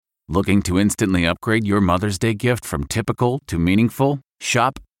Looking to instantly upgrade your Mother's Day gift from typical to meaningful?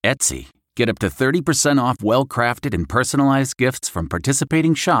 Shop Etsy. Get up to 30% off well-crafted and personalized gifts from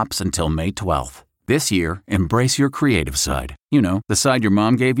participating shops until May 12th. This year, embrace your creative side. You know, the side your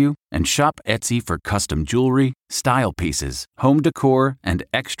mom gave you. And shop Etsy for custom jewelry, style pieces, home decor, and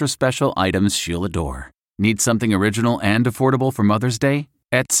extra special items she'll adore. Need something original and affordable for Mother's Day?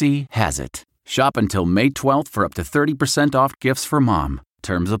 Etsy has it. Shop until May 12th for up to 30% off gifts for mom.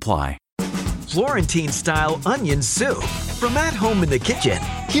 Terms apply. Florentine-style onion soup. From at home in the kitchen,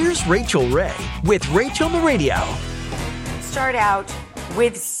 here's Rachel Ray with Rachel on the Radio. Start out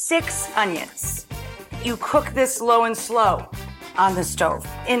with 6 onions. You cook this low and slow on the stove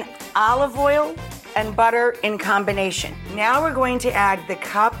in olive oil and butter in combination. Now we're going to add the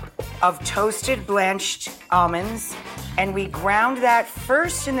cup of toasted blanched almonds, and we ground that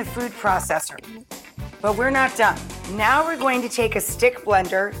first in the food processor. But we're not done. Now we're going to take a stick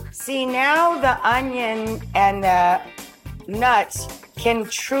blender. See, now the onion and the nuts can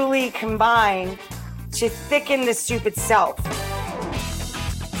truly combine to thicken the soup itself.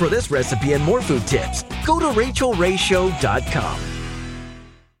 For this recipe and more food tips, go to RachelRayShow.com.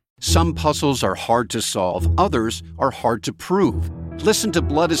 Some puzzles are hard to solve, others are hard to prove. Listen to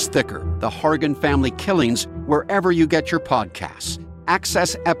Blood is Thicker, The Hargan Family Killings, wherever you get your podcasts.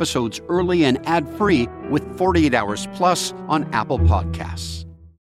 Access episodes early and ad-free with 48 Hours Plus on Apple Podcasts.